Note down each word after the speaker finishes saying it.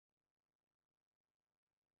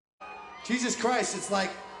Jesus Christ, it's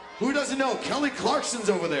like, who doesn't know? Kelly Clarkson's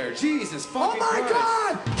over there. Jesus fucking Christ.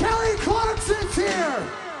 Oh my God! Kelly Clarkson's here!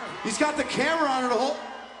 He's got the camera on her the whole...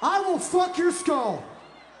 I will fuck your skull.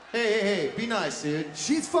 Hey, be nice, dude.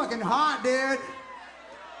 She's fucking hot, dude.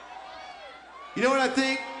 You know what I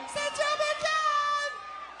think?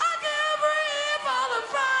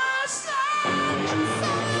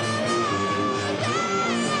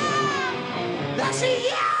 That's you!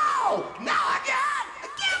 Now I got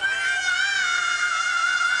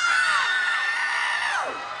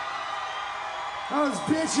I was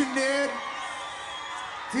bitching, dude.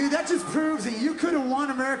 Dude, that just proves that you could have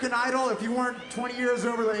won American Idol if you weren't 20 years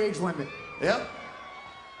over the age limit. Yep.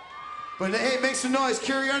 But hey, make some noise.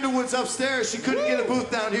 Carrie Underwood's upstairs. She couldn't get a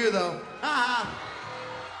booth down here, though.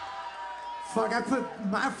 Fuck, I put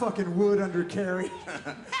my fucking wood under Carrie.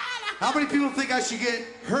 How many people think I should get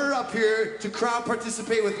her up here to crowd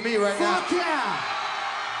participate with me right now? Fuck yeah!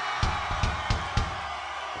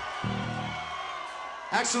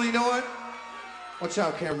 Actually, you know what? Watch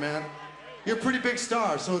out, cameraman. You're a pretty big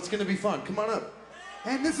star, so it's gonna be fun. Come on up.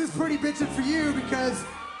 And this is pretty bitchin' for you because...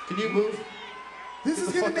 Can you move? This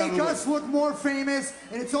is gonna make us look more famous,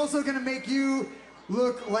 and it's also gonna make you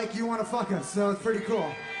look like you wanna fuck us, so it's pretty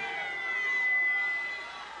cool.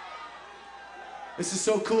 This is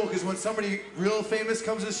so cool, because when somebody real famous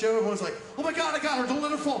comes to the show, everyone's like, oh my God, I got her, don't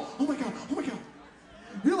let her fall. Oh my God, oh my God.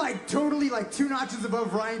 You're like totally like 2 notches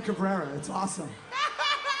above Ryan Cabrera. It's awesome.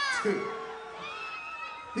 Dude.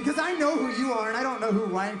 Because I know who you are, and I don't know who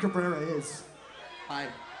Ryan Cabrera is. Hi.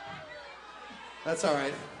 That's all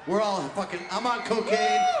right. We're all fucking, I'm on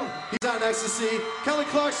cocaine. Woo! He's on ecstasy. Kelly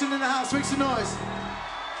Clarkson in the house, make some noise.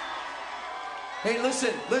 Hey,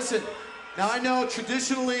 listen. Now I know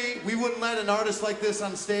traditionally we wouldn't let an artist like this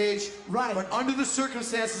on stage. Right. But under the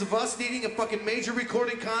circumstances of us needing a fucking major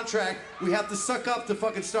recording contract, we have to suck up to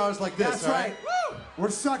fucking stars like this. That's right. Woo! We're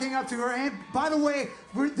sucking up to her. And by the way,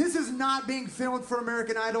 this is not being filmed for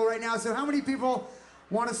American Idol right now, so how many people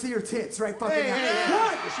want to see her tits right fucking now? Hey,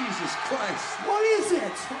 what? Jesus Christ. What is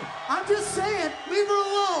it? I'm just saying. Leave her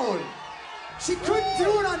alone. She couldn't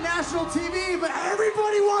do it on national TV, but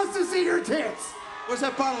everybody wants to see her tits. Where's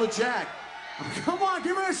that bottle of Jack? Come on,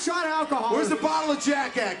 give her a shot of alcohol. Where's the bottle of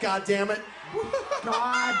Jack at, goddammit?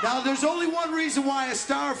 God. Now, there's only one reason why a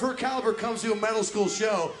star of her caliber comes to a metal school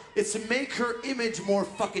show. It's to make her image more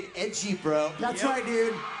fucking edgy, bro. That's right,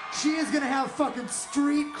 dude. She is gonna have fucking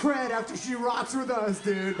street cred after she rocks with us,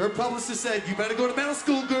 dude. Her publicist said, you better go to metal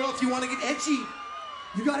school, girl, if you want to get edgy.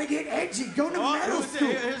 You gotta get edgy. Go to metal school.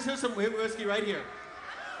 Here's some whiskey right here.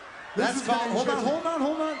 That's called, hold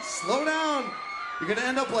on. Slow down. You're gonna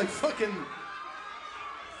end up like fucking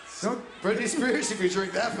Britney Spears if you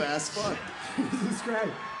drink that fast. Fuck. Jesus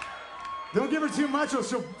Christ. Don't give her too much or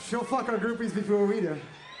she'll fuck our groupies before we do.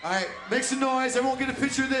 All right, make some noise. Everyone get a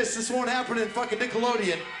picture of this. This won't happen in fucking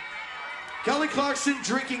Nickelodeon. Kelly Clarkson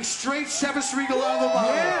drinking straight Chivas Regal out of the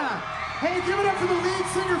bottle. Yeah. Hey, give it up for the lead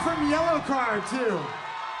singer from Yellow Card, too.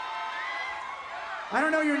 I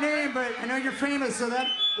don't know your name, but I know you're famous, so that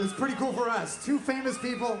is pretty cool for us. 2 famous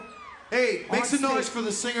people. Hey, make some noise for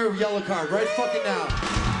the singer of Yellow Card right fucking now.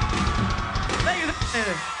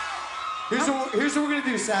 Here's what we're gonna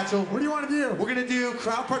do, Satchel. What do you want to do? We're gonna do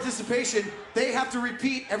crowd participation. They have to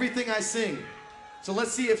repeat everything I sing. So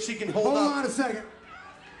let's see if she can hold up. Hold on a second.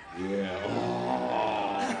 Yeah.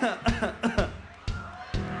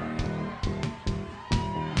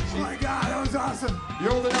 Oh my God, that was awesome.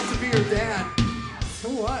 You're old enough to be her dad. So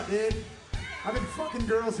what, dude? I've been fucking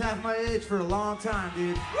girls half my age for a long time,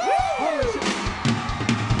 dude. Holy shit.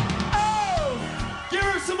 Oh! Give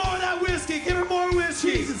her some more of that whiskey. Give her more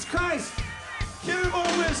whiskey. Jesus Christ. Give her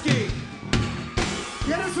more whiskey.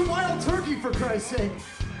 Get her some wild turkey, for Christ's sake.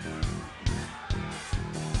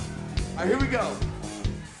 All right, here we go.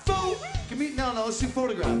 No, let's do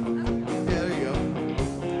photograph. Yeah, there you go.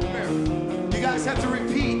 Come here. You guys have to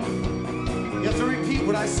repeat. You have to repeat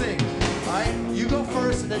what I sing. All right? You go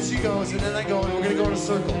first, and then she goes, and then I go, and we're gonna go in a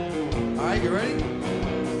circle. All right, you ready?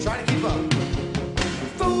 Try to keep up.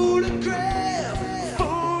 Photograph.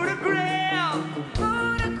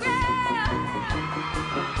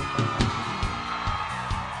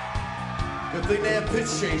 Good thing they have pitch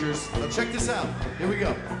changers. Now check this out. Here we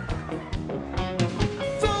go.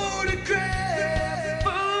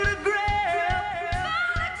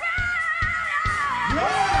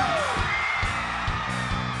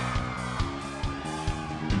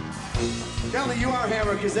 Kelly, you are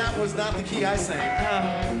hammer, because that was not the key I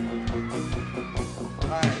sang. All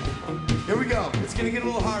right, here we go. It's gonna get a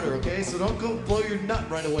little harder, okay? So don't go blow your nut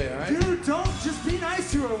right away, all right? Dude, don't. Just be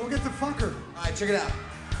nice to her. We'll get to fuck her. All right, check it out.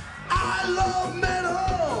 I love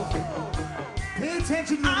metal. Pay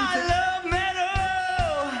attention to I anything. love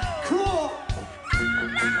metal. Cool.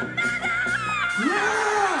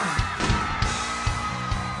 Yeah.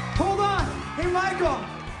 Hold on. Hey, Michael.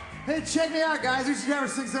 Hey, check me out, guys. We should never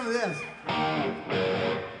sing some of this.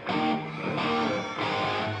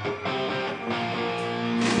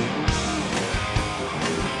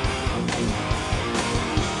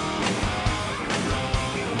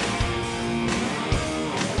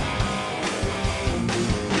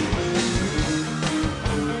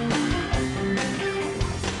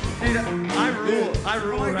 I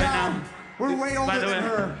rule Oh my right God. now. We're way older By the than way.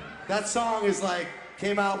 her. That song is like,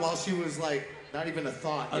 came out while she was like, not even a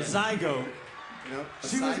thought A yet. zygote. You know? A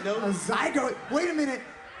She was side note? a zygote. Wait a minute.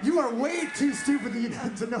 You are way too stupid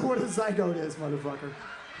to know what a zygote is, motherfucker.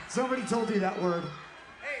 Somebody told you that word.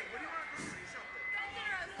 Hey, what do you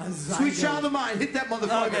want? A zygote. Sweet child of mine, hit that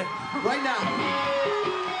motherfucker. Okay. Right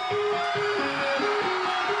now.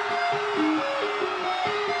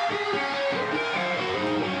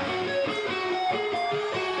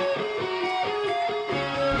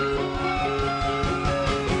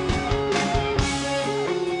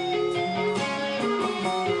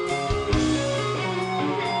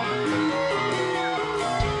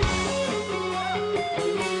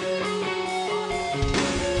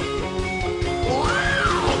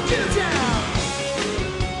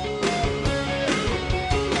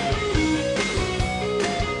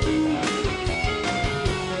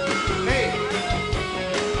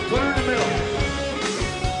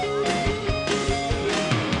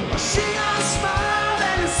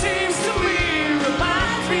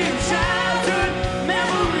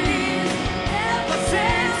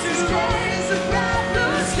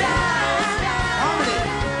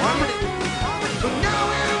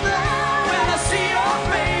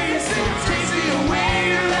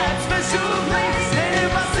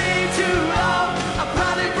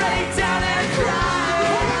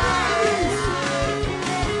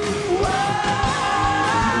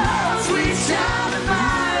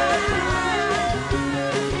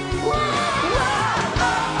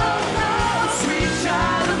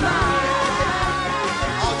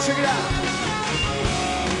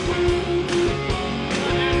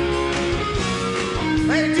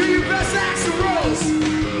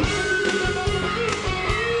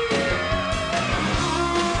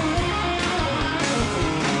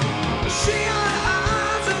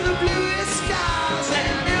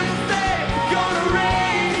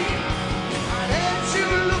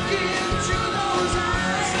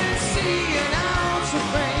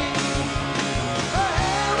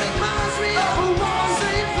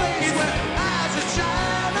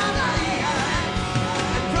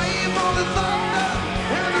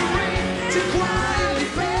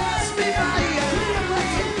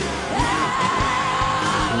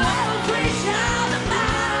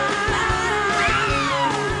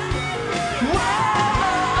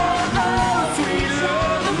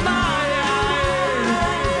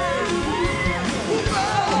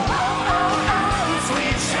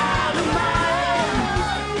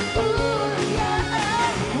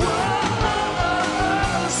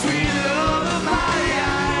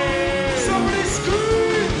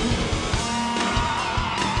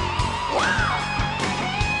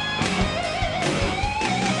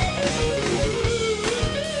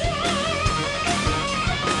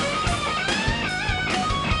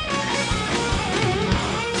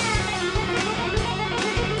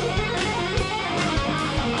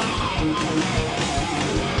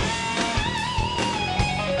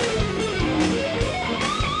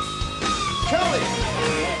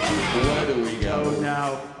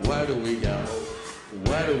 Where do we go?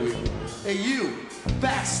 Where do we? Hey, you,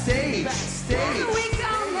 backstage. Where do we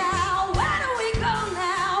go